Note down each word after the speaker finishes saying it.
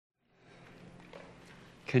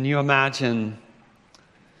Can you imagine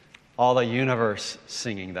all the universe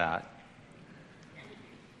singing that?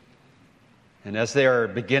 And as they're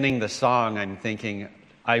beginning the song, I'm thinking,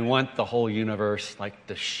 I want the whole universe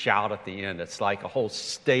to shout at the end. It's like a whole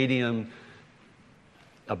stadium,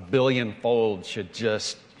 a billion-fold should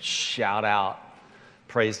just shout out,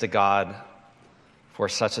 praise to God for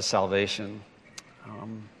such a salvation.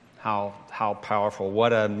 How powerful.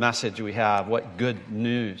 What a message we have. What good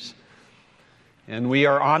news. And we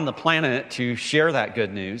are on the planet to share that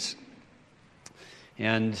good news.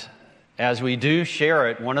 And as we do share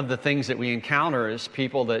it, one of the things that we encounter is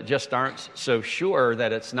people that just aren't so sure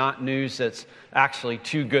that it's not news that's actually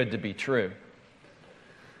too good to be true.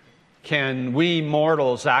 Can we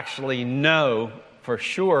mortals actually know for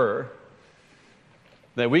sure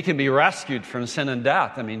that we can be rescued from sin and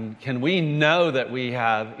death? I mean, can we know that we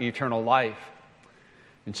have eternal life?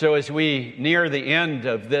 And so as we near the end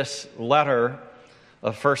of this letter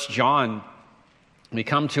of 1 John, we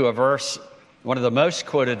come to a verse, one of the most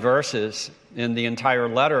quoted verses in the entire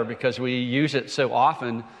letter, because we use it so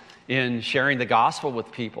often in sharing the gospel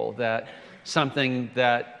with people, that something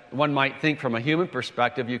that one might think from a human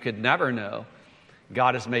perspective you could never know,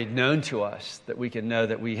 God has made known to us, that we can know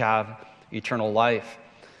that we have eternal life.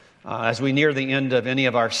 As we near the end of any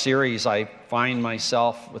of our series, I find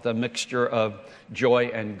myself with a mixture of joy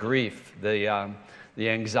and grief. The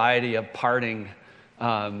anxiety of parting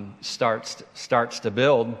starts to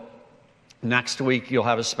build. Next week, you'll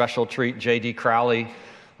have a special treat. J.D. Crowley,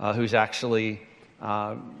 who's actually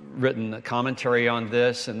written a commentary on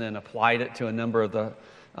this and then applied it to a number of the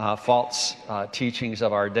false teachings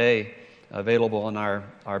of our day, available in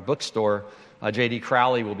our bookstore. J.D.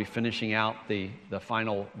 Crowley will be finishing out the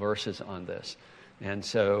final verses on this. And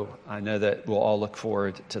so I know that we'll all look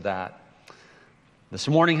forward to that. This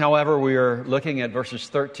morning, however, we are looking at verses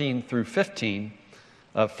 13 through 15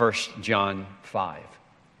 of 1 John 5.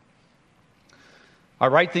 I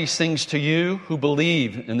write these things to you who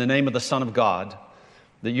believe in the name of the Son of God,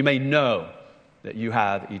 that you may know that you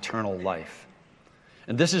have eternal life.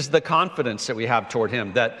 And this is the confidence that we have toward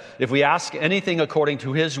him, that if we ask anything according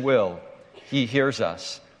to his will, he hears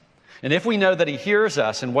us. And if we know that he hears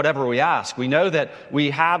us in whatever we ask, we know that we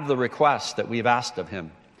have the request that we've asked of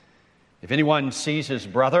him. If anyone sees his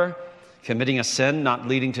brother committing a sin not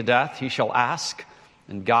leading to death, he shall ask,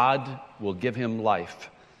 and God will give him life.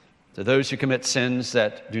 To those who commit sins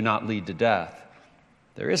that do not lead to death,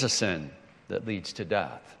 there is a sin that leads to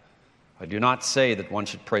death. I do not say that one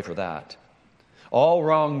should pray for that. All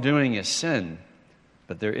wrongdoing is sin,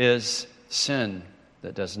 but there is sin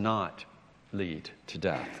that does not lead to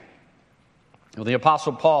death. Well, the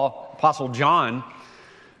Apostle John,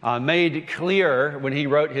 made clear when he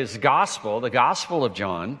wrote his gospel, the Gospel of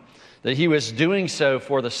John, that he was doing so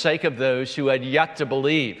for the sake of those who had yet to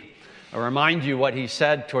believe. I remind you what he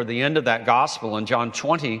said toward the end of that gospel in John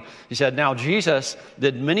 20. He said, "Now Jesus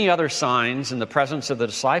did many other signs in the presence of the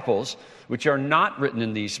disciples, which are not written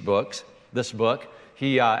in this book."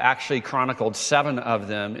 He actually chronicled 7 of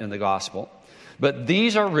them in the gospel. "But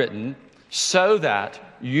these are written so that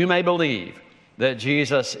you may believe that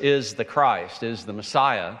Jesus is the Christ, is the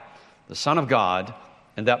Messiah, the Son of God,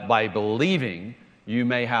 and that by believing you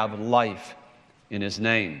may have life in his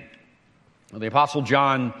name." The Apostle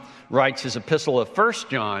John writes his epistle of 1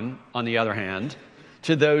 John, on the other hand,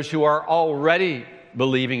 to those who are already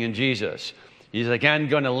believing in Jesus. He's again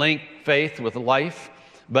going to link faith with life,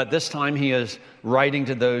 but this time he is writing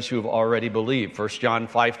to those who have already believed. 1 John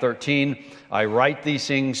 5:13, "I write these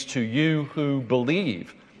things to you who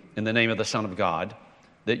believe in the name of the Son of God,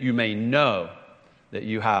 that you may know that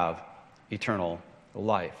you have eternal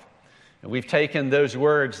life." And we've taken those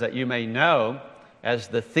words, "that you may know," as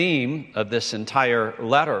the theme of this entire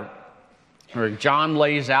letter, where John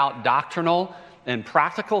lays out doctrinal and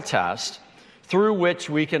practical tests through which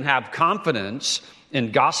we can have confidence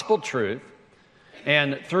in gospel truth,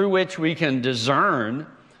 and through which we can discern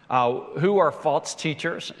who are false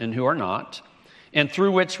teachers and who are not, and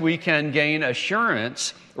through which we can gain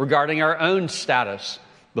assurance regarding our own status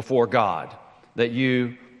before God, that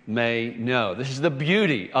you may know. This is the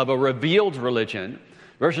beauty of a revealed religion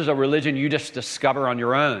versus a religion you just discover on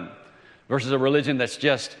your own, versus a religion that's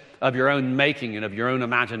just of your own making and of your own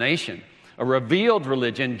imagination. A revealed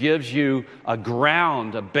religion gives you a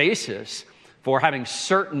ground, a basis for having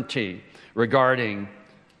certainty regarding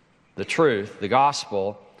the truth, the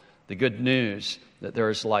gospel, the good news that there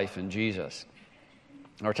is life in Jesus.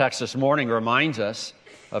 Our text this morning reminds us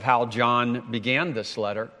of how John began this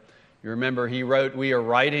letter. You remember he wrote, "We are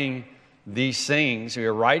writing these things, we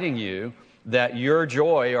are writing you, that your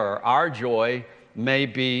joy or our joy may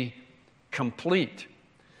be complete."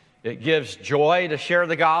 It gives joy to share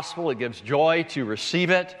the gospel. It gives joy to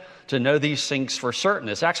receive it, to know these things for certain.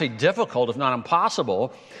 It's actually difficult, if not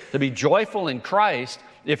impossible, to be joyful in Christ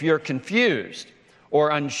if you're confused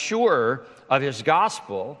or unsure of his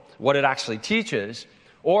gospel, what it actually teaches,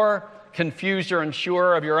 or confused or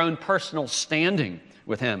unsure of your own personal standing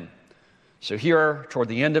with him. So here, toward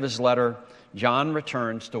the end of his letter, John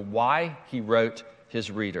returns to why he wrote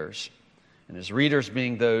his readers. And his readers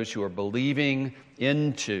being those who are believing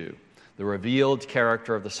into the revealed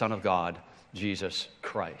character of the Son of God, Jesus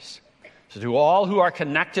Christ. So to all who are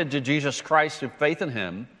connected to Jesus Christ through faith in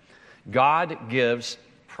him, God gives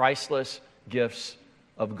priceless gifts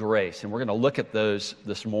of grace. And we're going to look at those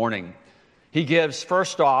this morning. He gives,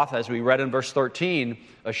 first off, as we read in verse 13,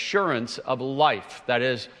 assurance of life, that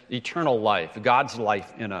is, eternal life, God's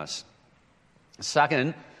life in us.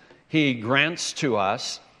 Second, he grants to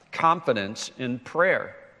us confidence in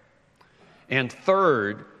prayer. And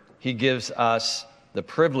third, he gives us the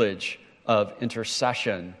privilege of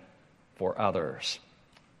intercession for others.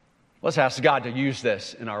 Let's ask God to use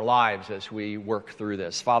this in our lives as we work through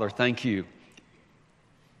this. Father, thank you.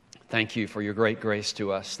 Thank you for your great grace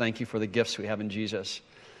to us. Thank you for the gifts we have in Jesus.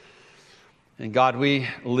 And God, we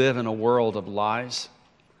live in a world of lies.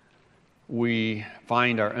 We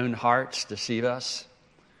find our own hearts deceive us.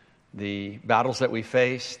 The battles that we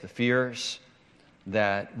face, the fears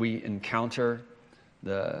that we encounter,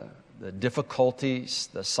 the difficulties,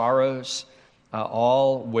 the sorrows,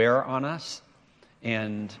 all wear on us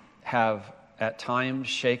and have at times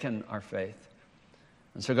shaken our faith.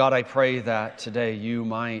 And so, God, I pray that today you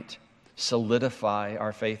might solidify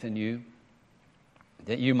our faith in you,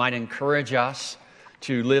 that you might encourage us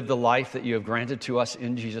to live the life that you have granted to us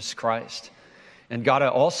in Jesus Christ. And God, I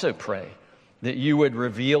also pray that you would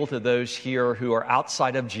reveal to those here who are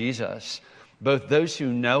outside of Jesus, both those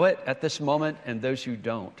who know it at this moment and those who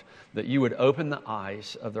don't, that you would open the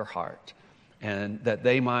eyes of their heart and that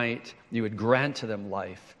you would grant to them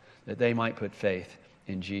life, that they might put faith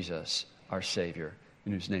in Jesus, our Savior,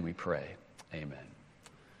 in whose name we pray. Amen.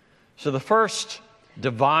 So the first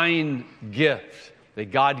divine gift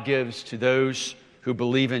that God gives to those who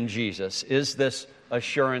believe in Jesus is this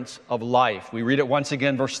assurance of life. We read it once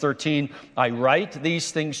again, verse 13. I write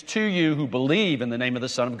these things to you who believe in the name of the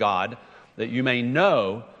Son of God, that you may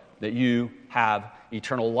know that you have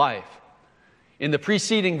eternal life. In the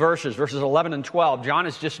preceding verses 11 and 12, John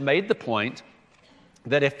has just made the point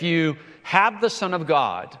that if you have the Son of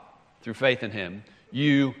God through faith in him,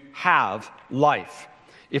 you have life.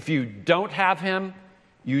 If you don't have him,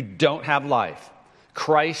 you don't have life.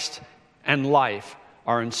 Christ and life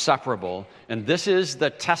are inseparable. And this is the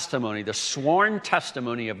testimony, the sworn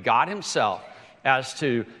testimony of God himself as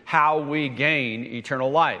to how we gain eternal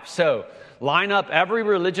life. So line up every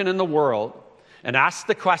religion in the world and ask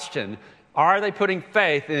the question, are they putting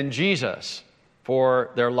faith in Jesus for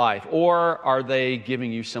their life, or are they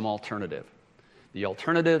giving you some alternative? The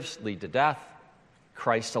alternatives lead to death.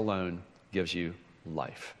 Christ alone gives you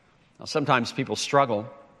life. Now, sometimes people struggle,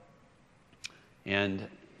 and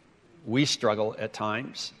we struggle at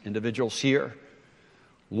times, individuals here,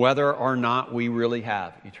 whether or not we really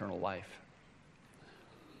have eternal life.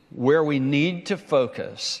 Where we need to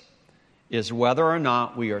focus is whether or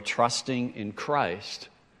not we are trusting in Christ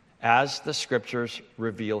as the Scriptures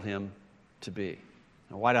reveal him to be.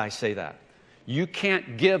 Now, why do I say that? You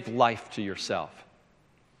can't give life to yourself.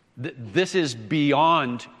 This is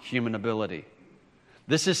beyond human ability.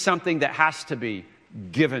 This is something that has to be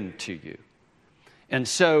given to you. And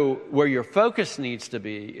so where your focus needs to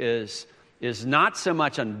be is not so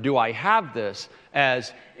much on do I have this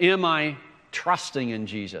as am I trusting in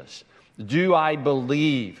Jesus? Do I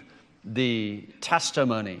believe the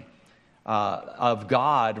testimony of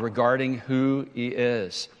God regarding who he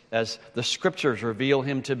is as the Scriptures reveal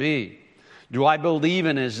him to be? Do I believe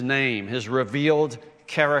in his name, his revealed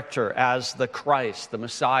character as the Christ, the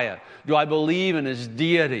Messiah? Do I believe in his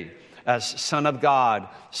deity as Son of God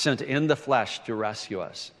sent in the flesh to rescue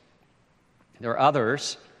us? There are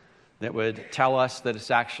others that would tell us that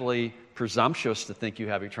it's actually presumptuous to think you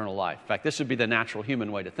have eternal life. In fact, this would be the natural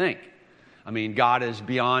human way to think. I mean, God is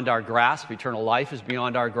beyond our grasp. Eternal life is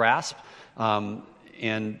beyond our grasp.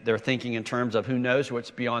 And they're thinking in terms of who knows what's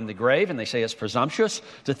beyond the grave, and they say it's presumptuous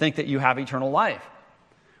to think that you have eternal life.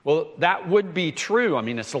 Well, that would be true. I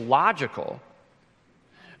mean, it's logical.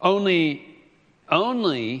 Only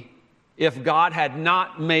if God had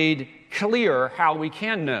not made clear how we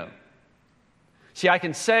can know. See, I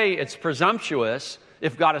can say it's presumptuous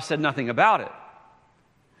if God has said nothing about it.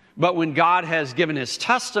 But when God has given his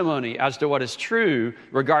testimony as to what is true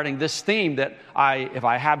regarding this theme that if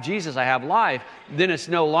I have Jesus, I have life, then it's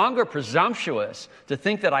no longer presumptuous to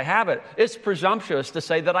think that I have it. It's presumptuous to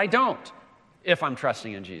say that I don't if I'm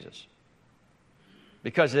trusting in Jesus.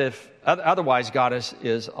 Because otherwise God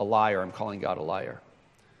is a liar. I'm calling God a liar.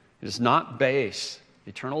 It is not based,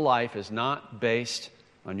 eternal life is not based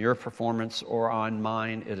on your performance or on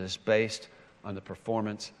mine. It is based on the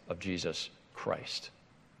performance of Jesus Christ.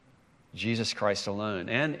 Jesus Christ alone.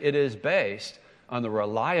 And it is based on the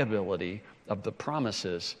reliability of the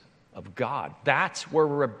promises of God. That's where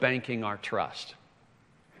we're banking our trust.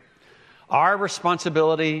 Our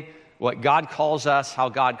responsibility, what God calls us, how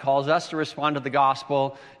God calls us to respond to the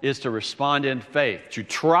gospel, is to respond in faith, to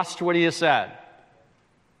trust what he has said.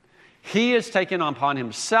 He has taken upon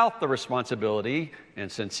himself the responsibility,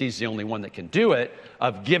 and since he's the only one that can do it,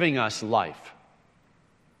 of giving us life.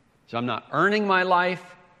 So I'm not earning my life.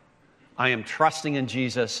 I am trusting in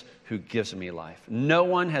Jesus who gives me life. No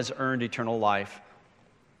one has earned eternal life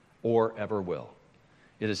or ever will.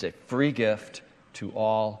 It is a free gift to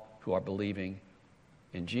all who are believing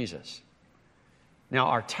in Jesus. Now,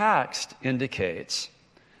 our text indicates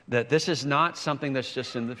that this is not something that's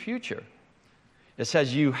just in the future. It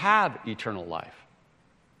says you have eternal life.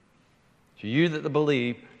 To you that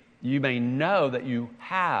believe, you may know that you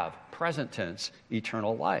have, present tense,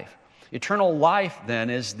 eternal life. Eternal life, then,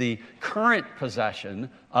 is the current possession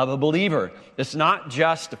of a believer. It's not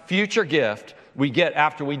just a future gift we get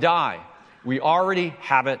after we die. We already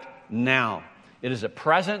have it now. It is a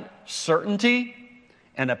present certainty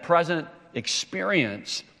and a present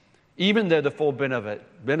experience, even though the full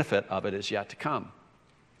benefit of it is yet to come.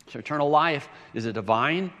 So eternal life is a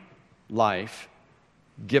divine life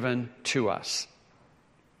given to us.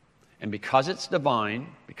 And because it's divine,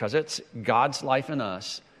 because it's God's life in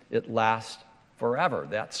us, it lasts forever.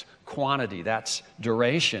 That's quantity, that's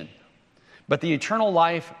duration. But the eternal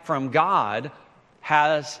life from God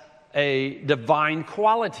has a divine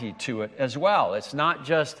quality to it as well. It's not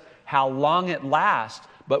just how long it lasts,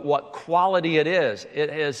 but what quality it is. It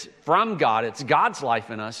is from God. It's God's life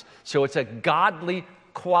in us, so it's a godly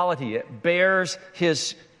quality. It bears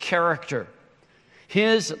his character.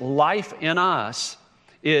 His life in us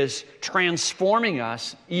is transforming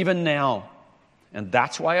us even now. And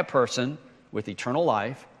that's why a person with eternal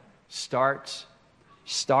life starts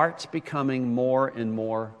becoming more and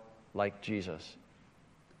more like Jesus.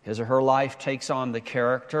 His or her life takes on the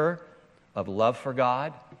character of love for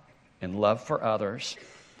God and love for others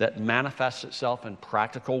that manifests itself in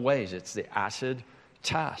practical ways. It's the acid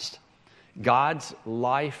test. God's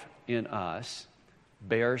life in us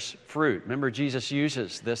bears fruit. Remember, Jesus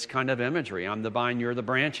uses this kind of imagery. I'm the vine, you're the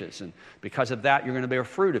branches. And because of that, you're going to bear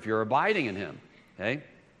fruit if you're abiding in him. Okay?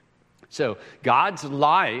 So God's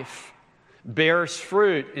life bears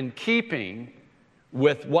fruit in keeping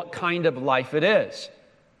with what kind of life it is.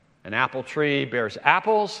 An apple tree bears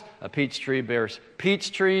apples. A peach tree bears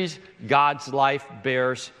peach trees. God's life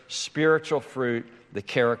bears spiritual fruit, the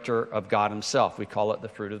character of God himself. We call it the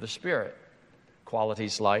fruit of the Spirit.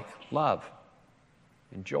 Qualities like love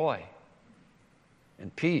and joy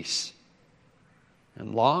and peace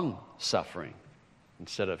and long-suffering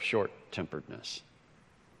instead of short-temperedness.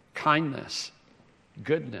 Kindness,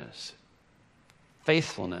 goodness,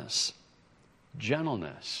 faithfulness,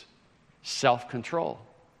 gentleness, self-control.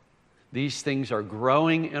 These things are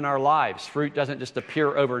growing in our lives. Fruit doesn't just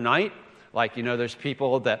appear overnight. Like, there's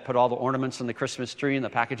people that put all the ornaments on the Christmas tree and the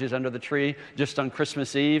packages under the tree just on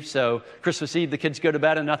Christmas Eve. So Christmas Eve, the kids go to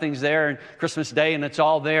bed and nothing's there, and Christmas Day and it's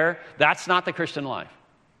all there. That's not the Christian life.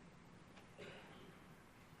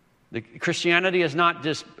 Christianity is not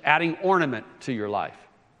just adding ornament to your life.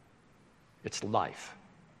 It's life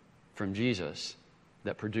from Jesus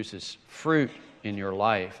that produces fruit in your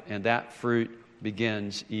life, and that fruit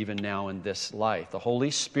begins even now in this life. The Holy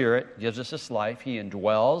Spirit gives us this life. He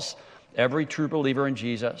indwells every true believer in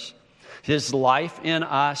Jesus. His life in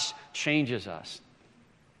us changes us.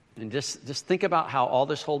 And just think about how all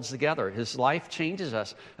this holds together. His life changes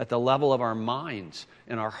us at the level of our minds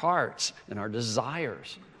and our hearts and our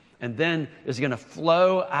desires, and then is going to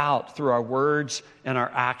flow out through our words and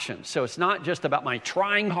our actions. So it's not just about my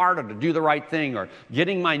trying harder to do the right thing or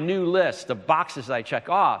getting my new list of boxes that I check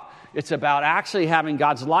off. It's about actually having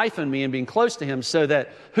God's life in me and being close to him so that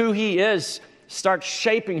who he is starts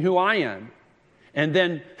shaping who I am. And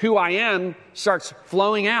then who I am starts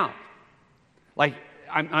flowing out. Like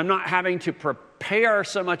I'm not having to prepare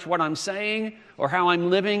so much what I'm saying or how I'm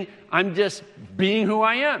living. I'm just being who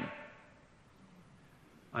I am.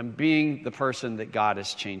 I'm being the person that God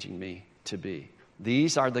is changing me to be.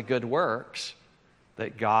 These are the good works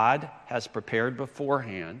that God has prepared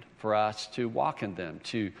beforehand for us to walk in them,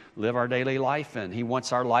 to live our daily life in. He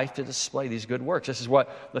wants our life to display these good works. This is what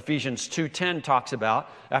Ephesians 2:10 talks about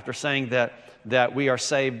after saying that we are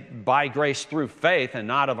saved by grace through faith and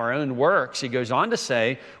not of our own works. He goes on to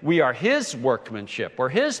say, we are His workmanship, or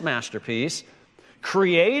His masterpiece,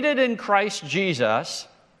 created in Christ Jesus,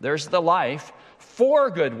 there's the life, for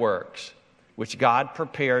good works, which God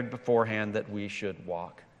prepared beforehand that we should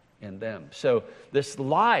walk in them. So this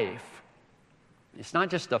life, it's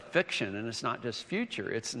not just a fiction and it's not just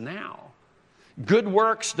future, it's now. Good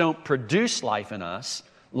works don't produce life in us.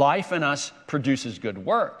 Life in us produces good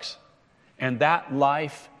works. And that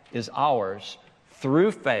life is ours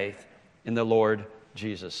through faith in the Lord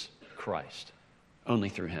Jesus Christ. Only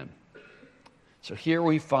through Him. So here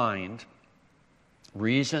we find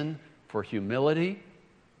reason for humility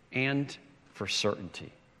and for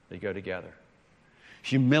certainty. They go together.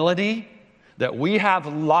 Humility, that we have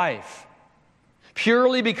life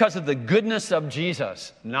purely because of the goodness of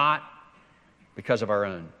Jesus, not because of our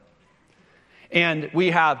own. And we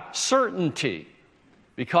have certainty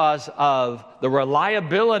because of the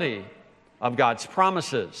reliability of God's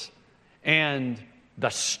promises and the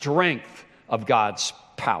strength of God's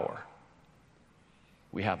power.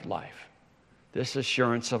 We have life. This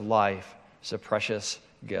assurance of life is a precious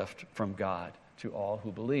gift from God to all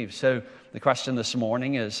who believe. So the question this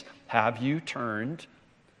morning is, have you turned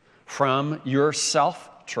from your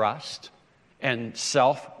self-trust and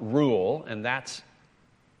self-rule? And that's,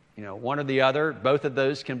 one or the other. Both of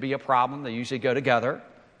those can be a problem. They usually go together.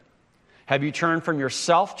 Have you turned from your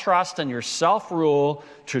self-trust and your self-rule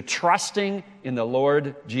to trusting in the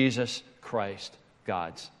Lord Jesus Christ,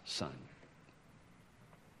 God's Son?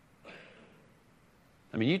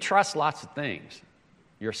 I mean, you trust lots of things.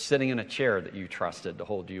 You're sitting in a chair that you trusted to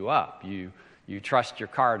hold you up. You trust your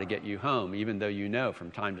car to get you home, even though you know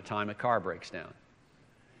from time to time a car breaks down.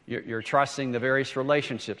 You're trusting the various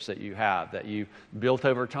relationships that you have, that you built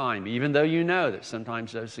over time, even though you know that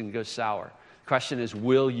sometimes those things go sour. The question is,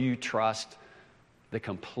 will you trust the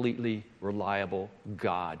completely reliable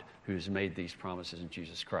God who's made these promises in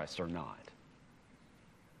Jesus Christ or not?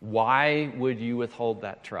 Why would you withhold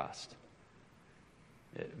that trust?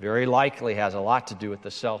 It very likely has a lot to do with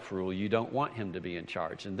the self-rule. You don't want Him to be in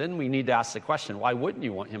charge. And then we need to ask the question, why wouldn't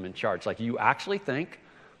you want Him in charge? Like, you actually think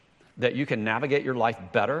that you can navigate your life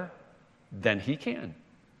better than He can?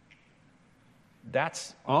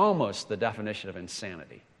 That's almost the definition of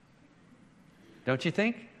insanity. Don't you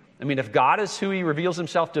think? I mean, if God is who He reveals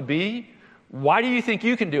Himself to be, why do you think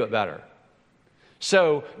you can do it better?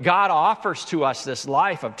 So God offers to us this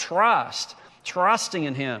life of trust, trusting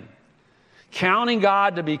in Him, counting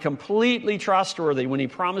God to be completely trustworthy when He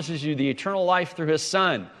promises you the eternal life through His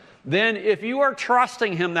Son. Then if you are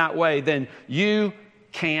trusting Him that way, then you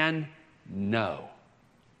can know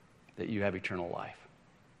that you have eternal life.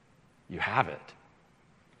 You have it.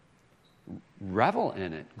 Revel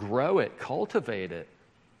in it, grow it, cultivate it,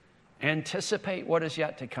 anticipate what is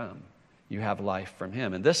yet to come. You have life from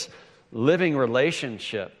Him. And this living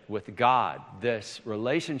relationship with God, this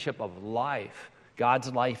relationship of life,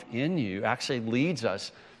 God's life in you, actually leads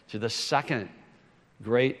us to the second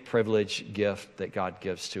great privilege gift that God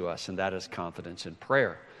gives to us, and that is confidence in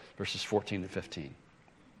prayer, verses 14 and 15.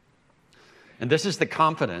 And this is the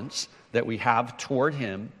confidence that we have toward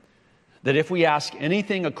Him, that if we ask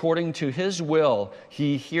anything according to His will,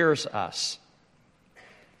 He hears us.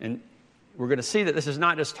 And we're going to see that this is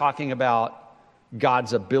not just talking about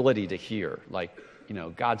God's ability to hear, like,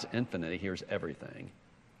 God's infinite, He hears everything.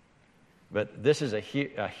 But this is a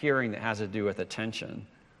hearing that has to do with attention.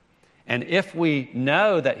 And if we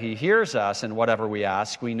know that He hears us in whatever we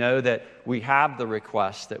ask, we know that we have the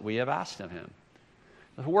request that we have asked of Him.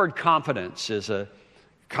 The word confidence is a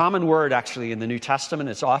common word actually in the New Testament.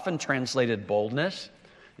 It's often translated boldness.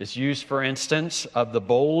 It's used, for instance, of the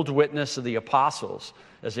bold witness of the apostles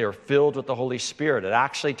as they were filled with the Holy Spirit. It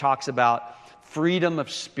actually talks about freedom of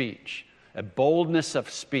speech, a boldness of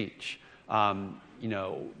speech.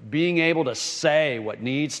 Being able to say what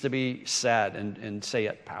needs to be said and say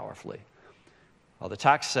it powerfully. Well, the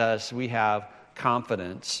text says we have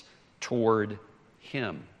confidence toward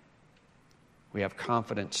Him. We have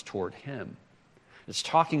confidence toward Him. It's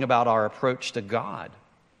talking about our approach to God.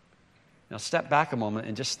 Now, step back a moment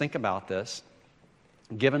and just think about this.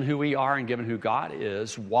 Given who we are and given who God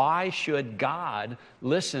is, why should God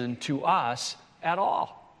listen to us at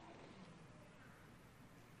all?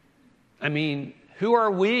 I mean, who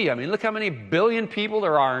are we? I mean, look how many billion people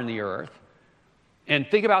there are in the earth. And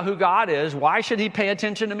think about who God is. Why should He pay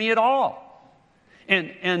attention to me at all?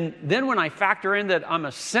 And then when I factor in that I'm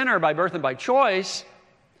a sinner by birth and by choice,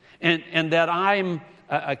 and that I'm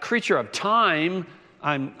a creature of time,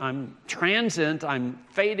 I'm transient, I'm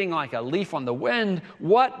fading like a leaf on the wind,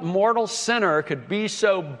 what mortal sinner could be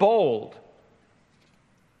so bold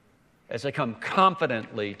as to come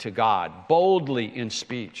confidently to God, boldly in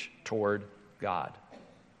speech toward God?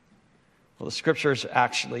 Well, the Scriptures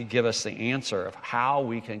actually give us the answer of how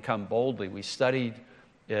we can come boldly. We studied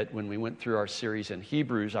it when we went through our series in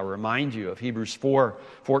Hebrews. I'll remind you of Hebrews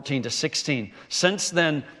 4:14-16. Since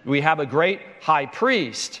then, we have a great high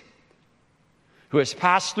priest who has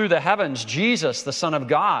passed through the heavens, Jesus, the Son of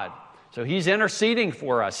God. So he's interceding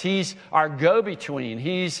for us. He's our go-between.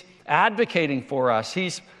 He's advocating for us.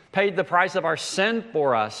 He's paid the price of our sin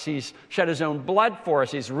for us. He's shed his own blood for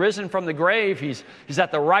us. He's risen from the grave. He's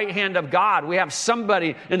at the right hand of God. We have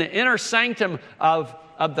somebody in the inner sanctum of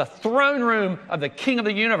the throne room of the King of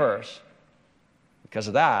the universe. Because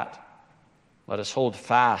of that, let us hold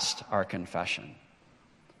fast our confession.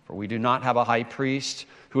 For we do not have a high priest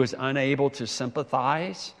who is unable to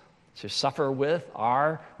sympathize, to suffer with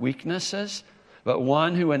our weaknesses, but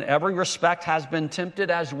one who in every respect has been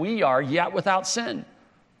tempted as we are, yet without sin.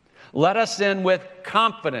 Let us then with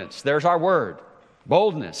confidence, there's our word,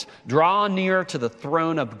 boldness, draw near to the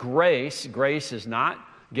throne of grace. Grace is not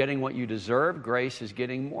getting what you deserve. Grace is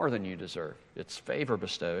getting more than you deserve. It's favor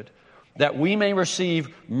bestowed. That we may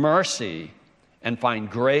receive mercy and find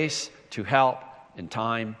grace to help in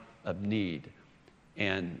time of need.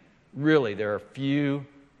 And really, there are few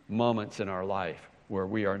moments in our life where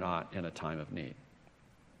we are not in a time of need.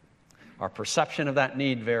 Our perception of that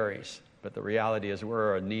need varies, but the reality is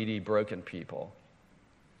we're a needy, broken people,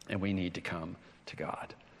 and we need to come to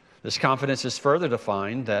God. This confidence is further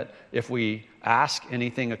defined that if we ask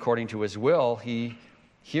anything according to his will, he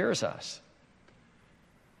hears us.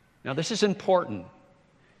 Now, this is important.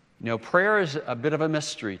 You know, prayer is a bit of a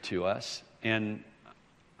mystery to us, and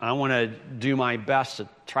I want to do my best to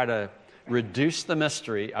try to reduce the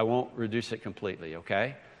mystery. I won't reduce it completely,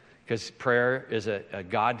 okay? Because prayer is a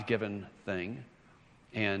God-given thing,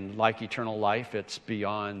 and like eternal life, it's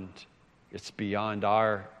beyond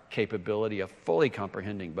our capability of fully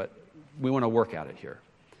comprehending, but we want to work at it here.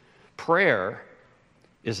 Prayer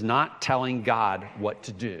is not telling God what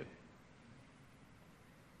to do.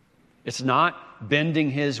 It's not bending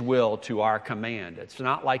his will to our command. It's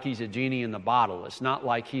not like he's a genie in the bottle. It's not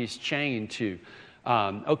like he's chained to,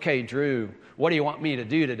 okay, Drew, what do you want me to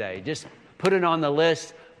do today? Just put it on the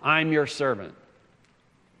list. I'm your servant.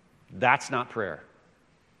 That's not prayer.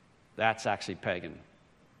 That's actually pagan.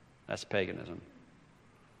 That's paganism.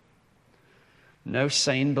 No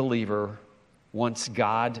sane believer wants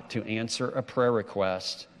God to answer a prayer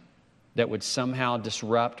request that would somehow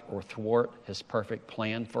disrupt or thwart his perfect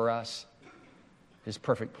plan for us, his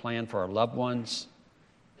perfect plan for our loved ones,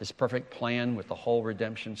 his perfect plan with the whole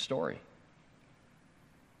redemption story.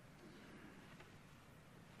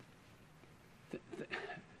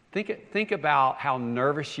 Think about how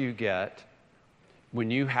nervous you get when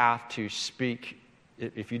you have to speak,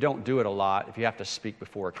 if you don't do it a lot, if you have to speak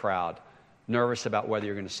before a crowd, nervous about whether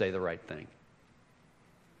you're going to say the right thing.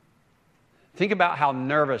 Think about how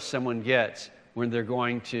nervous someone gets when they're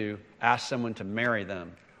going to ask someone to marry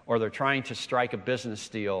them, or they're trying to strike a business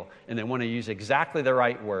deal and they want to use exactly the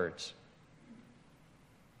right words.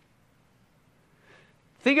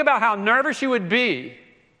 Think about how nervous you would be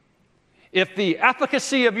if the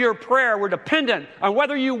efficacy of your prayer were dependent on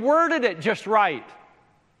whether you worded it just right.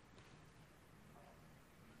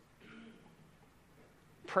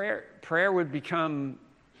 Prayer would become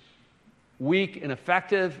weak,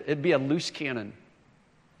 ineffective. It'd be a loose cannon.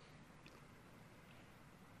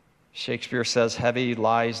 Shakespeare says, heavy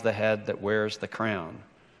lies the head that wears the crown.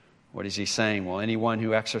 What is he saying? Well, anyone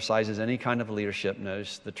who exercises any kind of leadership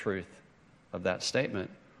knows the truth of that statement.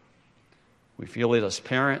 We feel it as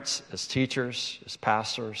parents, as teachers, as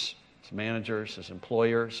pastors, as managers, as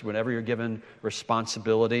employers. Whenever you're given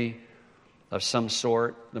responsibility of some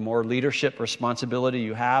sort, the more leadership responsibility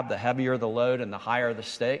you have, the heavier the load and the higher the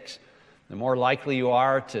stakes, the more likely you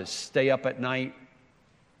are to stay up at night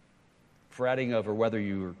fretting over whether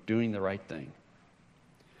you're doing the right thing.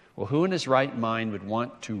 Well, who in his right mind would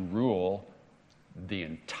want to rule the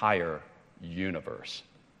entire universe?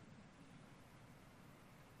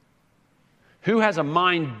 Who has a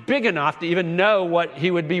mind big enough to even know what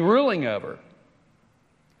he would be ruling over?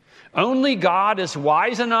 Only God is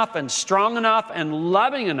wise enough and strong enough and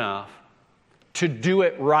loving enough to do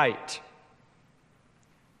it right.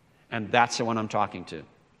 And that's the one I'm talking to.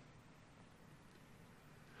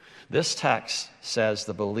 This text says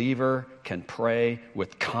the believer can pray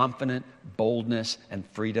with confident boldness and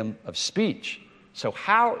freedom of speech. So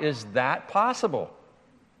how is that possible?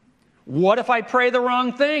 What if I pray the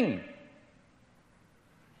wrong thing?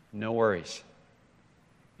 No worries.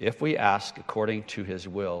 If we ask according to his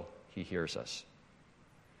will, he hears us.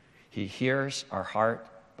 He hears our heart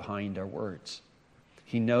behind our words.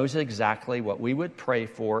 He knows exactly what we would pray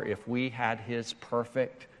for if we had his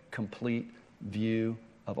perfect, complete view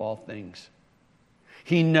of all things.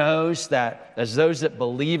 He knows that as those that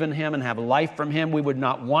believe in him and have life from him, we would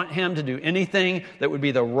not want him to do anything that would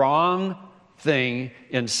be the wrong thing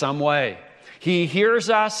in some way. He hears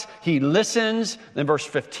us, he listens. Then verse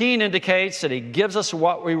 15 indicates that he gives us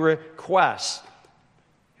what we request.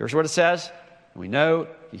 Here's what it says. We know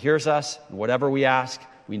he hears us, and whatever we ask,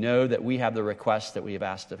 we know that we have the request that we have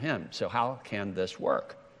asked of him. So how can this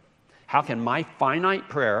work? How can my finite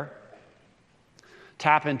prayer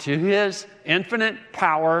tap into his infinite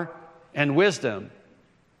power and wisdom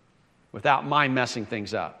without my messing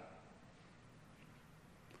things up?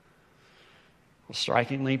 Well,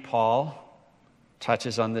 strikingly, Paul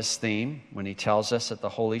touches on this theme when he tells us that the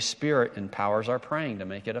Holy Spirit empowers our praying to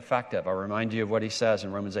make it effective. I'll remind you of what he says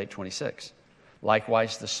in Romans 8:26.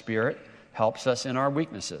 Likewise, the Spirit helps us in our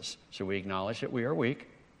weaknesses. So we acknowledge that we are weak,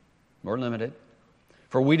 we're limited.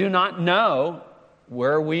 For we do not know,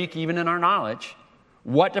 we're weak even in our knowledge,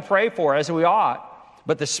 what to pray for as we ought.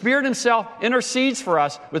 But the Spirit himself intercedes for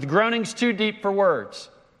us with groanings too deep for words.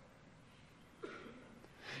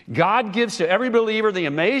 God gives to every believer the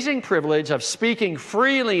amazing privilege of speaking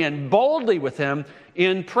freely and boldly with him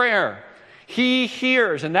in prayer. He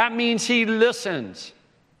hears, and that means he listens.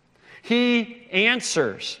 He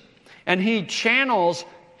answers, and he channels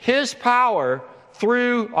his power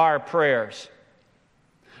through our prayers.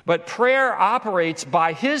 But prayer operates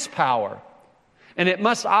by his power, and it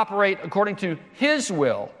must operate according to his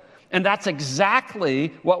will. And that's exactly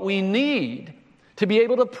what we need to be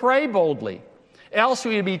able to pray boldly. Else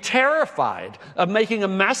we would be terrified of making a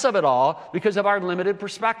mess of it all because of our limited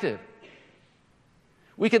perspective.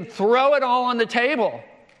 We can throw it all on the table,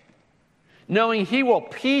 knowing he will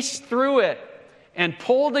piece through it and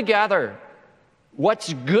pull together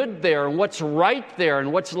what's good there and what's right there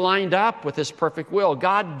and what's lined up with his perfect will.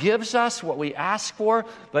 God gives us what we ask for,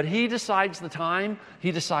 but he decides the time,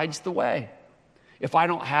 he decides the way. If I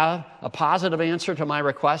don't have a positive answer to my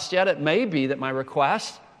request yet, it may be that my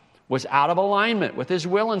request was out of alignment with his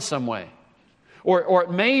will in some way. Or it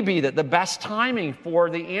may be that the best timing for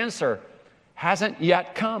the answer hasn't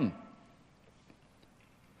yet come.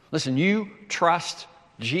 Listen, you trust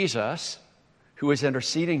Jesus, who is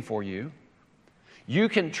interceding for you. You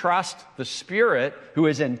can trust the Spirit, who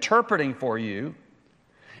is interpreting for you.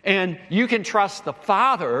 And you can trust the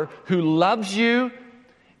Father, who loves you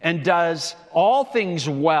and does all things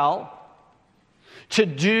well, to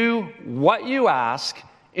do what you ask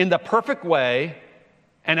in the perfect way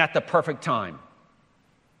and at the perfect time.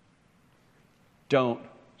 Don't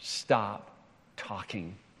stop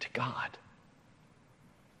talking to God.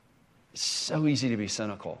 It's so easy to be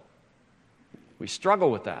cynical. We struggle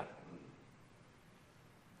with that.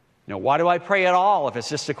 You know, why do I pray at all if it's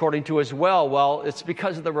just according to his will? Well, it's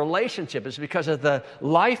because of the relationship. It's because of the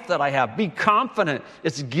life that I have. Be confident.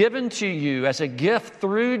 It's given to you as a gift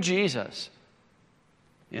through Jesus,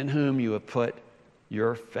 in whom you have put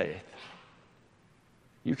your faith.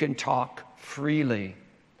 You can talk freely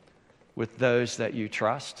with those that you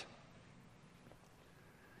trust.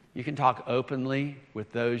 You can talk openly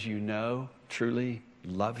with those you know truly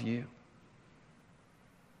love you.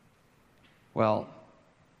 Well,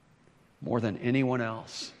 more than anyone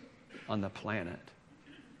else on the planet,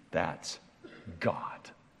 that's God.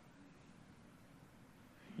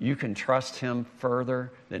 You can trust him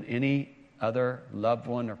further than any other loved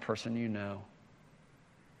one or person you know.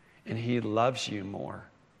 And he loves you more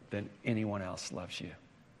than anyone else loves you.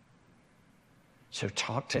 So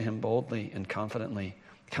talk to him boldly and confidently.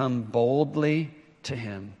 Come boldly to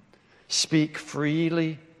him. Speak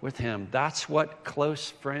freely with him. That's what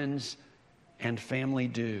close friends and family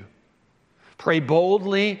do. Pray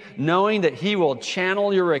boldly, knowing that he will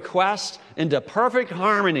channel your request into perfect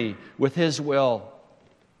harmony with his will.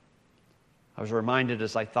 I was reminded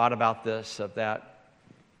as I thought about this of that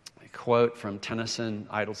quote from Tennyson,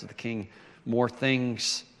 Idols of the King: more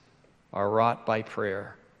things are wrought by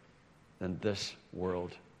prayer than this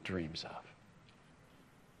world dreams of.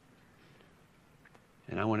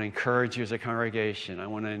 And I want to encourage you as a congregation. I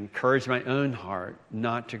want to encourage my own heart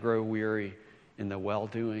not to grow weary in the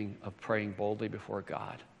well-doing of praying boldly before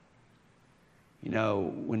God. You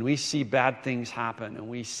know, when we see bad things happen and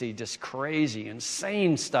we see just crazy,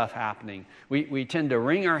 insane stuff happening, we tend to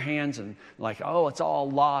wring our hands and like, oh, it's all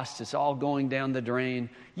lost. It's all going down the drain.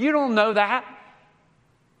 You don't know that.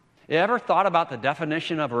 You ever thought about the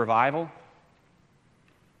definition of revival?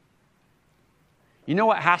 You know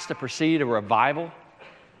what has to precede a revival?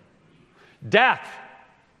 Death.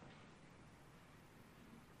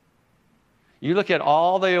 You look at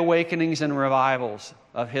all the awakenings and revivals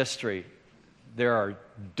of history, there are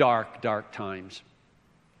dark, dark times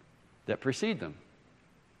that precede them.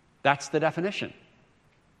 That's the definition.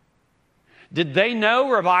 Did they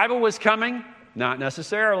know revival was coming? Not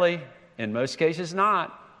necessarily. In most cases,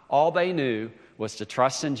 not. All they knew was to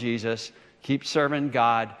trust in Jesus, keep serving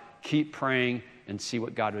God, keep praying, and see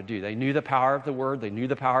what God would do. They knew the power of the Word. They knew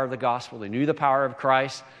the power of the gospel. They knew the power of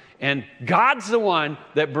Christ. And God's the one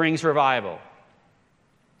that brings revival.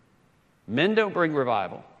 Men don't bring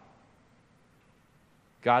revival.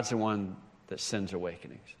 God's the one that sends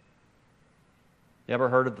awakenings. You ever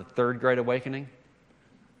heard of the Third Great Awakening?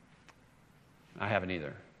 I haven't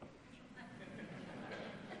either.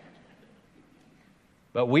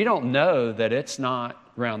 But we don't know that it's not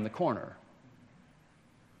around the corner.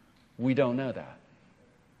 We don't know that.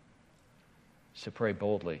 So pray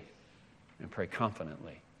boldly and pray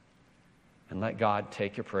confidently and let God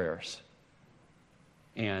take your prayers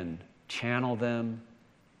and channel them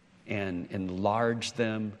and enlarge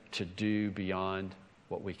them to do beyond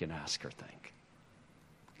what we can ask or think.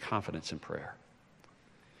 Confidence in prayer.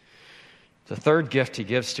 The third gift he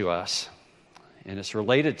gives to us, and it's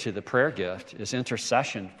related to the prayer gift, is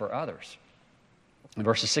intercession for others. In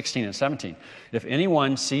verses 16 and 17, if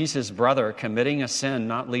anyone sees his brother committing a sin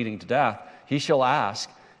not leading to death, he shall ask,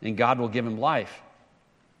 and God will give him life.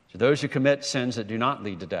 To those who commit sins that do not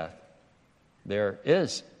lead to death, there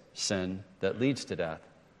is sin that leads to death.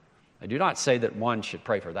 I do not say that one should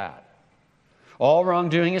pray for that. All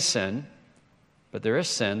wrongdoing is sin, but there is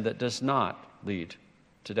sin that does not lead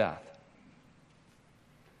to death.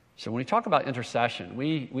 So when we talk about intercession,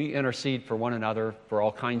 we intercede for one another for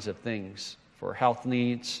all kinds of things, for health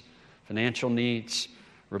needs, financial needs,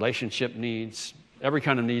 relationship needs, every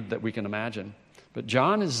kind of need that we can imagine. But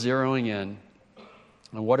John is zeroing in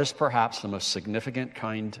on what is perhaps the most significant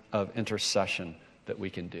kind of intercession that we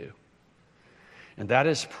can do. And that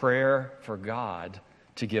is prayer for God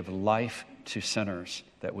to give life to sinners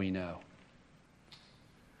that we know.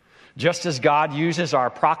 Just as God uses our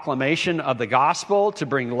proclamation of the gospel to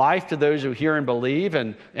bring life to those who hear and believe,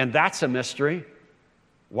 and that's a mystery,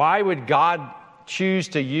 why would God choose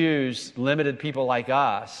to use limited people like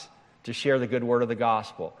us to share the good word of the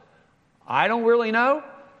gospel? I don't really know,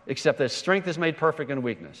 except that strength is made perfect in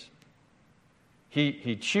weakness.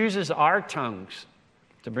 He chooses our tongues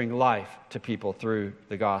to bring life to people through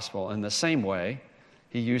the gospel. In the same way,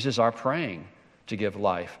 he uses our praying to give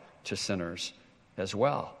life to sinners as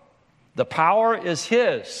well. The power is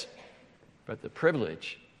his, but the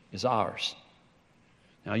privilege is ours.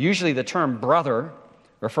 Now, usually the term brother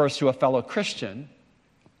refers to a fellow Christian,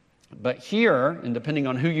 but here, and depending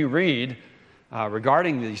on who you read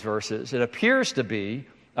regarding these verses, it appears to be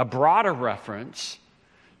a broader reference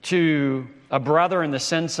to a brother in the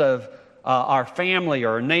sense of our family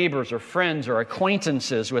or neighbors or friends or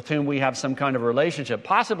acquaintances with whom we have some kind of relationship,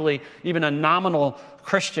 possibly even a nominal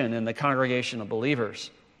Christian in the congregation of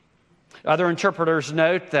believers. Other interpreters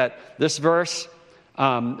note that this verse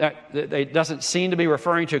it doesn't seem to be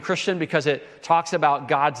referring to a Christian because it talks about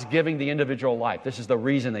God's giving the individual life. This is the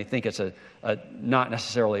reason they think it's a not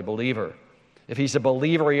necessarily a believer. If he's a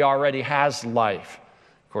believer, he already has life,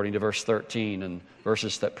 according to verse 13 and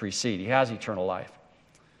verses that precede. He has eternal life.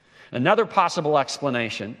 Another possible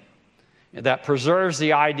explanation that preserves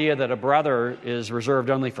the idea that a brother is reserved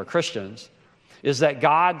only for Christians is that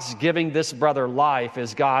God's giving this brother life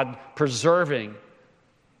is God preserving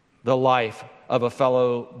the life of a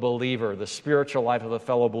fellow believer, the spiritual life of a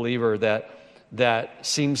fellow believer that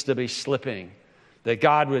seems to be slipping, that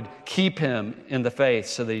God would keep him in the faith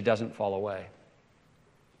so that he doesn't fall away.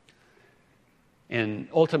 And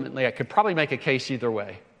ultimately, I could probably make a case either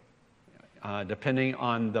way. Depending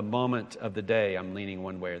on the moment of the day, I'm leaning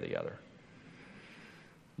one way or the other.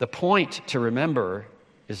 The point to remember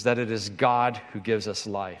is that it is God who gives us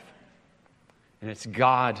life. And it's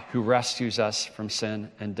God who rescues us from sin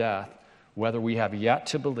and death, whether we have yet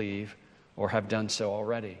to believe or have done so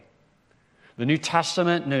already. The New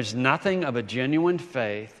Testament knows nothing of a genuine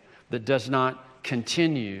faith that does not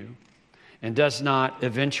continue and does not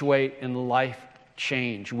eventuate in life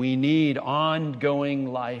change. We need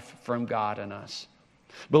ongoing life from God in us.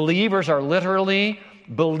 Believers are literally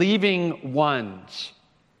believing ones.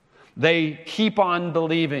 They keep on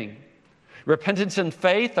believing. Repentance and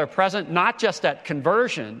faith are present not just at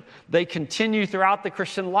conversion, they continue throughout the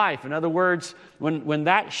Christian life. In other words, when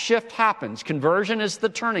that shift happens, conversion is the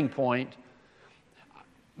turning point,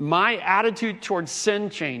 my attitude towards sin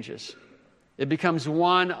changes. It becomes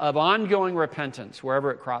one of ongoing repentance wherever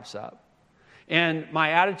it crops up. And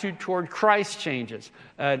my attitude toward Christ changes,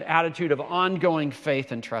 an attitude of ongoing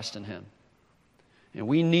faith and trust in Him. And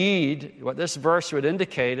we need, what this verse would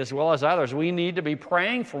indicate, as well as others, we need to be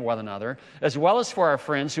praying for one another, as well as for our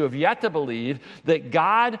friends who have yet to believe, that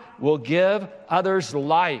God will give others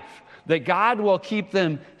life, that God will keep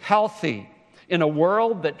them healthy in a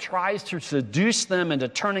world that tries to seduce them into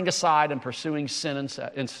turning aside and pursuing sin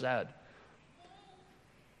instead.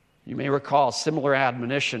 You may recall similar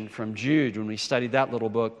admonition from Jude when we studied that little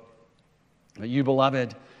book. You,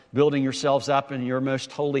 beloved, building yourselves up in your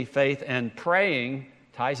most holy faith and praying,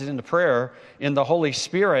 ties it into prayer, in the Holy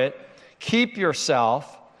Spirit, keep yourselves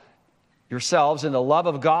in the love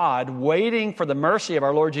of God, waiting for the mercy of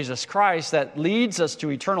our Lord Jesus Christ that leads us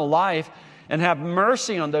to eternal life, and have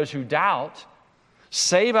mercy on those who doubt.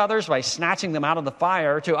 Save others by snatching them out of the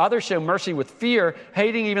fire. To others show mercy with fear,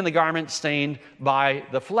 hating even the garment stained by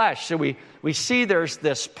the flesh. So we see there's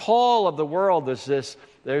this pull of the world,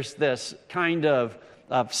 there's this kind of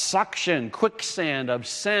suction, quicksand of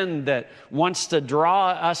sin that wants to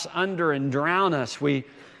draw us under and drown us. We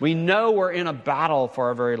know we're in a battle for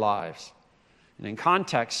our very lives. And in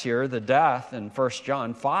context here, the death in 1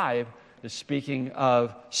 John 5 is speaking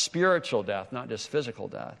of spiritual death, not just physical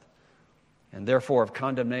death, and therefore of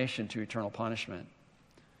condemnation to eternal punishment.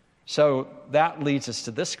 So that leads us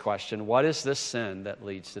to this question: what is this sin that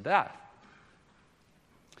leads to death?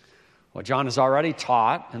 What John has already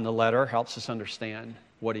taught in the letter helps us understand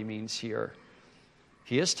what he means here.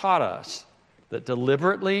 He has taught us that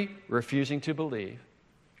deliberately refusing to believe,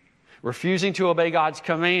 refusing to obey God's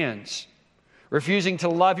commands, refusing to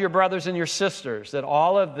love your brothers and your sisters, that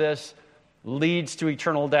all of this leads to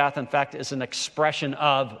eternal death. In fact, is an expression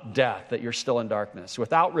of death, that you're still in darkness.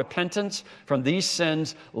 Without repentance from these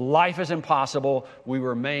sins, life is impossible. We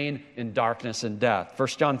remain in darkness and death. 1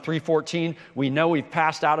 John 3:14, we know we've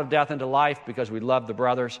passed out of death into life because we love the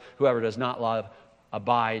brothers. Whoever does not love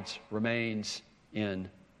abides, remains in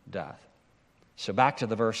death. So back to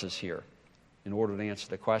the verses here in order to answer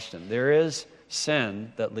the question. There is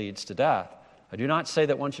sin that leads to death. I do not say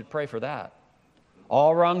that one should pray for that.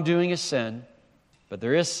 All wrongdoing is sin, but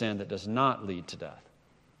there is sin that does not lead to death.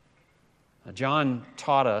 Now, John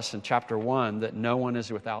taught us in chapter 1 that no one is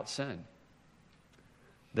without sin,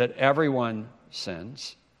 that everyone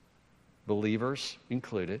sins, believers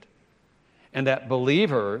included, and that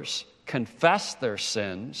believers confess their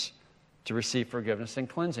sins to receive forgiveness and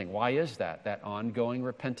cleansing. Why is that? That ongoing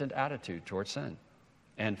repentant attitude towards sin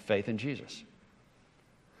and faith in Jesus.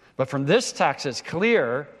 But from this text, it's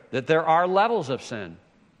clear that there are levels of sin.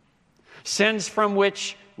 Sins from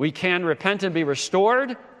which we can repent and be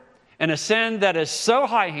restored, and a sin that is so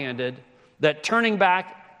high-handed that turning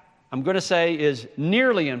back, I'm going to say, is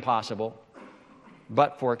nearly impossible,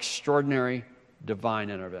 but for extraordinary divine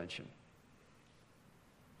intervention.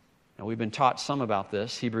 Now, we've been taught some about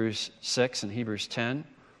this. Hebrews 6 and Hebrews 10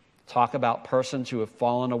 talk about persons who have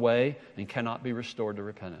fallen away and cannot be restored to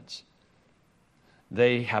repentance.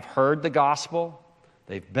 They have heard the gospel.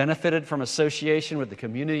 They've benefited from association with the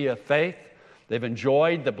community of faith. They've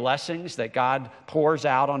enjoyed the blessings that God pours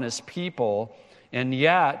out on His people. And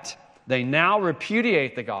yet, they now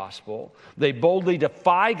repudiate the gospel. They boldly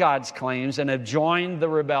defy God's claims and have joined the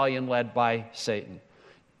rebellion led by Satan.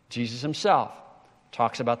 Jesus Himself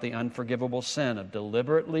talks about the unforgivable sin of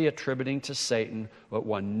deliberately attributing to Satan what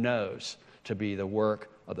one knows to be the work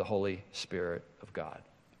of the Holy Spirit of God.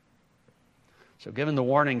 So given the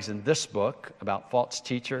warnings in this book about false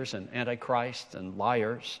teachers and antichrist and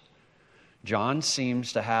liars, John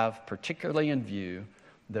seems to have particularly in view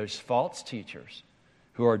those false teachers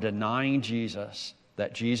who are denying Jesus,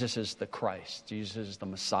 that Jesus is the Christ, Jesus is the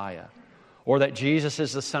Messiah, or that Jesus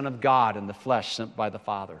is the Son of God in the flesh sent by the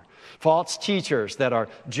Father. False teachers that are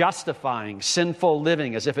justifying sinful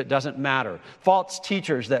living as if it doesn't matter. False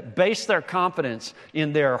teachers that base their confidence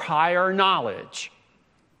in their higher knowledge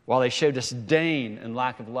while they show disdain and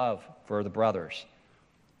lack of love for the brothers.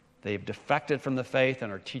 They've defected from the faith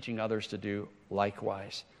and are teaching others to do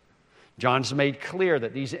likewise. John's made clear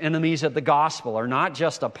that these enemies of the gospel are not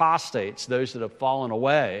just apostates, those that have fallen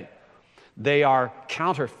away. They are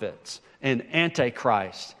counterfeits and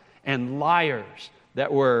antichrists and liars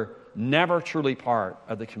that were never truly part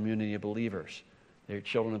of the community of believers. They're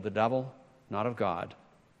children of the devil, not of God.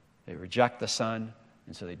 They reject the Son,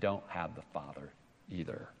 and so they don't have the Father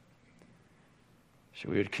either. So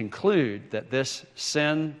we would conclude that this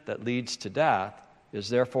sin that leads to death is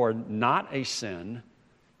therefore not a sin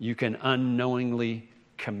you can unknowingly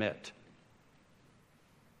commit.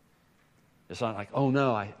 It's not like, oh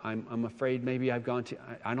no, I'm afraid maybe I've gone to,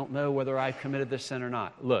 I don't know whether I've committed this sin or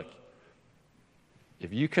not. Look,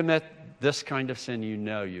 if you commit this kind of sin, you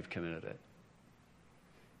know you've committed it.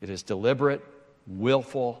 It is deliberate,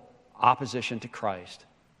 willful opposition to Christ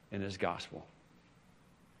and His gospel.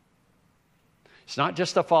 It's not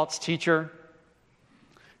just a false teacher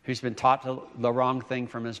who's been taught the wrong thing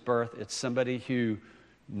from his birth. It's somebody who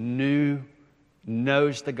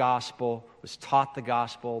knows the gospel, was taught the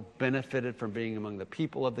gospel, benefited from being among the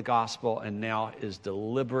people of the gospel, and now is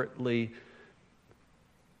deliberately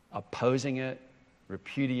opposing it,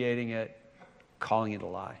 repudiating it, calling it a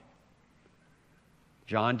lie.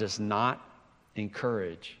 John does not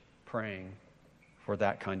encourage praying for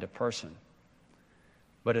that kind of person.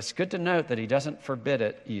 But it's good to note that he doesn't forbid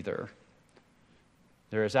it either.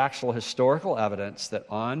 There is actual historical evidence that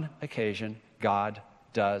on occasion, God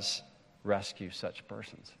does rescue such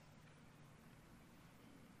persons.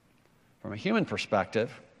 From a human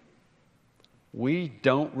perspective, we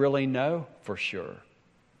don't really know for sure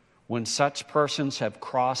when such persons have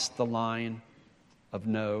crossed the line of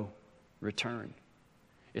no return.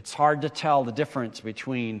 It's hard to tell the difference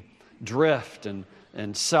between drift and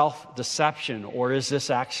self-deception, or is this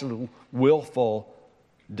actual willful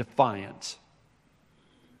defiance?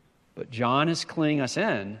 But John is cluing us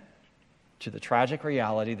in to the tragic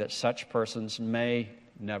reality that such persons may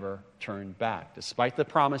never turn back. Despite the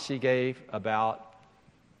promise he gave about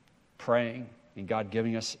praying and God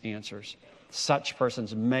giving us answers, such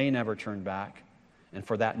persons may never turn back, and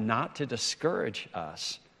for that not to discourage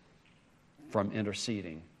us from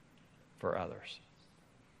interceding for others.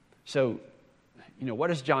 So,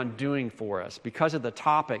 what is John doing for us? Because of the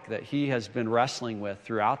topic that he has been wrestling with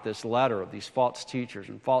throughout this letter of these false teachers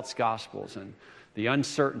and false gospels and the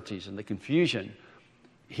uncertainties and the confusion,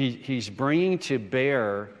 he's bringing to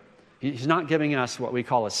bear, he's not giving us what we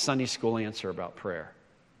call a Sunday school answer about prayer.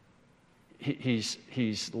 He's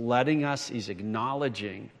letting us, he's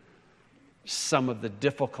acknowledging some of the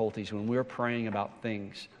difficulties when we're praying about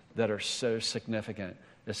things that are so significant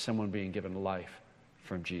as someone being given life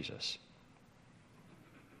from Jesus.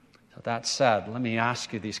 So that said, let me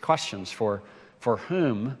ask you these questions. For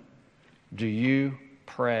whom do you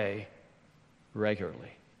pray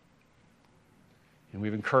regularly? And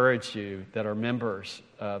we've encouraged you that are members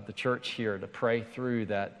of the church here to pray through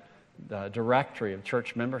that directory of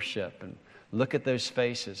church membership and look at those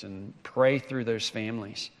faces and pray through those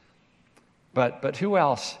families. But who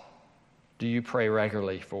else do you pray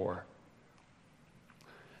regularly for?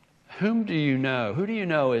 Whom do you know? Who do you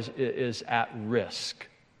know is at risk?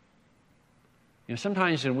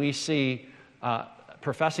 Sometimes when we see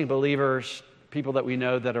professing believers, people that we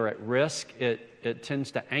know that are at risk, it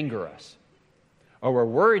tends to anger us. Or we're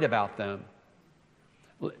worried about them.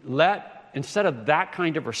 Instead of that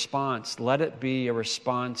kind of response, let it be a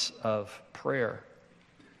response of prayer.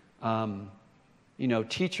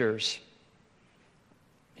 Teachers,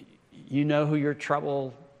 you know who your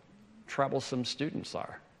troublesome students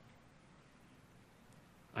are.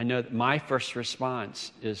 I know that my first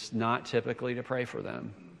response is not typically to pray for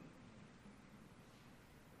them.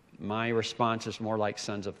 My response is more like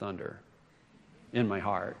Sons of Thunder in my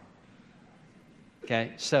heart.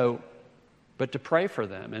 Okay, but to pray for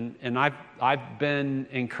them. And I've been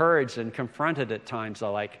encouraged and confronted at times,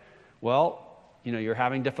 you're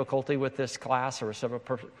having difficulty with this class or several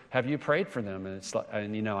person. Have you prayed for them? And it's like,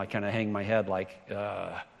 I kind of hang my head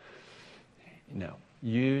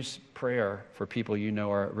use prayer for people you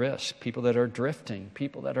know are at risk, people that are drifting,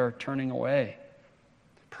 people that are turning away.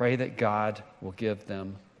 Pray that God will give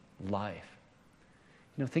them life.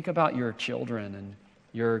 Think about your children and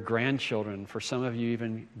your grandchildren, for some of you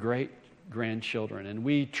even great-grandchildren, and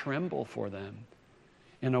we tremble for them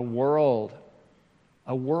in a world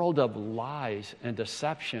of lies and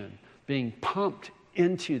deception being pumped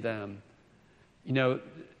into them.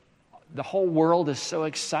 The whole world is so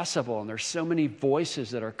accessible, and there's so many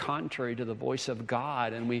voices that are contrary to the voice of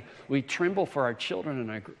God, and we tremble for our children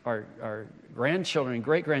and our grandchildren and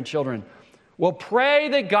great-grandchildren. Well, pray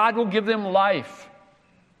that God will give them life.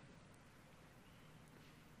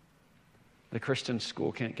 The Christian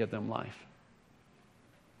school can't give them life.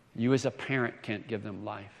 You as a parent can't give them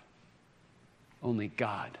life. Only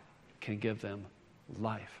God can give them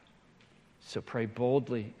life. So pray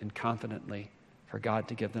boldly and confidently for God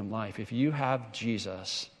to give them life. If you have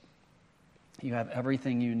Jesus, you have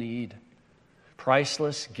everything you need.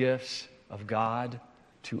 Priceless gifts of God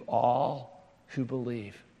to all who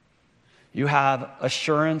believe. You have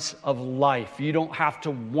assurance of life. You don't have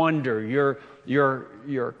to wonder.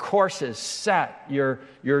 Your course is set.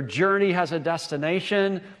 Your journey has a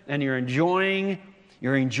destination, and you're enjoying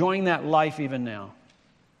that life even now.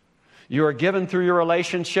 You are given through your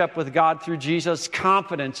relationship with God through Jesus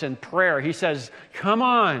confidence in prayer. He says, come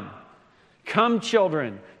on, come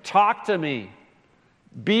children, talk to me.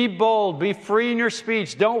 Be bold, be free in your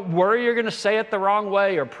speech. Don't worry you're going to say it the wrong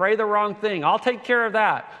way or pray the wrong thing. I'll take care of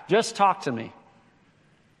that. Just talk to me.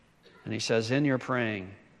 And he says, in your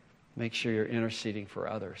praying, make sure you're interceding for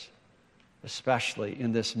others, especially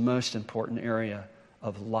in this most important area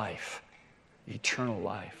of life, eternal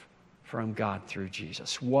life from God through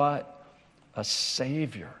Jesus. What a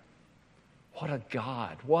Savior. What a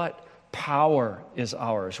God. What power is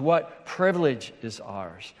ours. What privilege is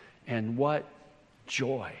ours. And what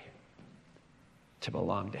joy to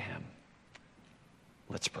belong to Him.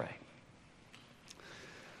 Let's pray.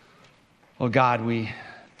 Oh God, we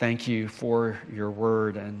thank you for your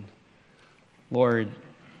word. And Lord,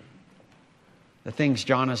 the things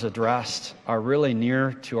John has addressed are really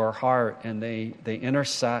near to our heart, and they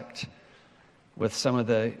intersect with some of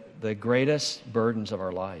the greatest burdens of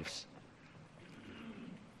our lives.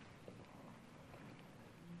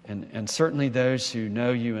 And certainly those who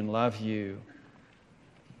know you and love you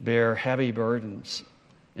bear heavy burdens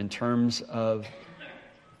in terms of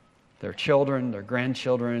their children, their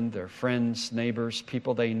grandchildren, their friends, neighbors,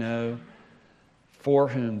 people they know, for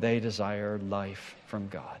whom they desire life from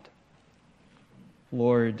God.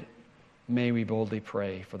 Lord, may we boldly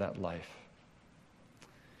pray for that life.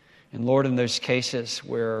 And Lord, in those cases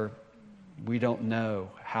where we don't know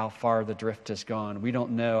how far the drift has gone, we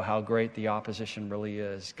don't know how great the opposition really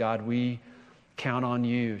is, God, we count on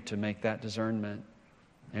you to make that discernment,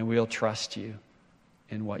 and we'll trust you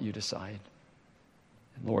in what you decide.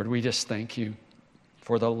 And Lord, we just thank you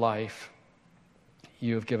for the life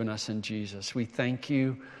you have given us in Jesus. We thank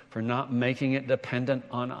you for not making it dependent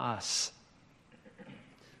on us,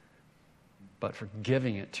 but for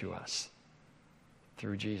giving it to us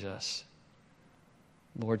through Jesus.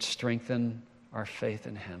 Lord, strengthen our faith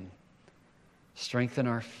in Him. Strengthen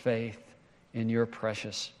our faith in your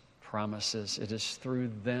precious promises. It is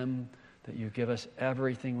through them that you give us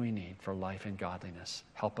everything we need for life and godliness.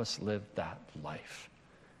 Help us live that life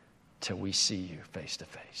till we see you face to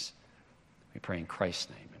face. We pray in Christ's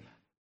name. Amen.